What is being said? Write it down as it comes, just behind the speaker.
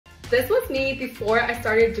This was me before I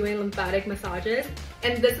started doing lymphatic massages,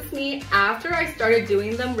 and this is me after I started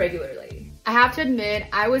doing them regularly. I have to admit,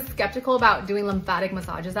 I was skeptical about doing lymphatic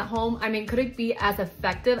massages at home. I mean, could it be as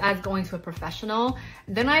effective as going to a professional?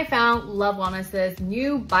 Then I found Love Wellness's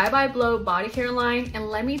new Bye Bye Blow body care line, and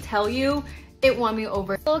let me tell you, it won me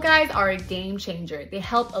over. Oil guys are a game changer. They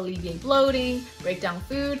help alleviate bloating, break down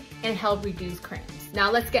food, and help reduce cramps. Now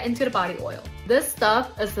let's get into the body oil. This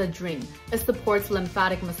stuff is a dream. It supports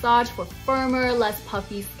lymphatic massage for firmer, less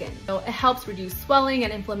puffy skin. So it helps reduce swelling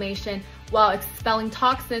and inflammation while expelling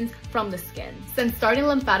toxins from the skin. Since starting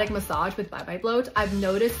lymphatic massage with Bye Bye Bloat, I've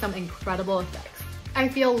noticed some incredible effects. I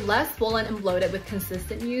feel less swollen and bloated with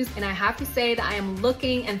consistent use, and I have to say that I am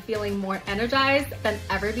looking and feeling more energized than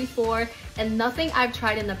ever before, and nothing I've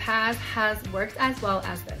tried in the past has worked as well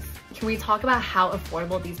as this. Can we talk about how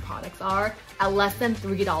affordable these products are? At less than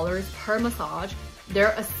 $3 per massage,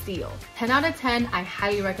 they're a steal. 10 out of 10, I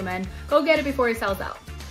highly recommend. Go get it before it sells out.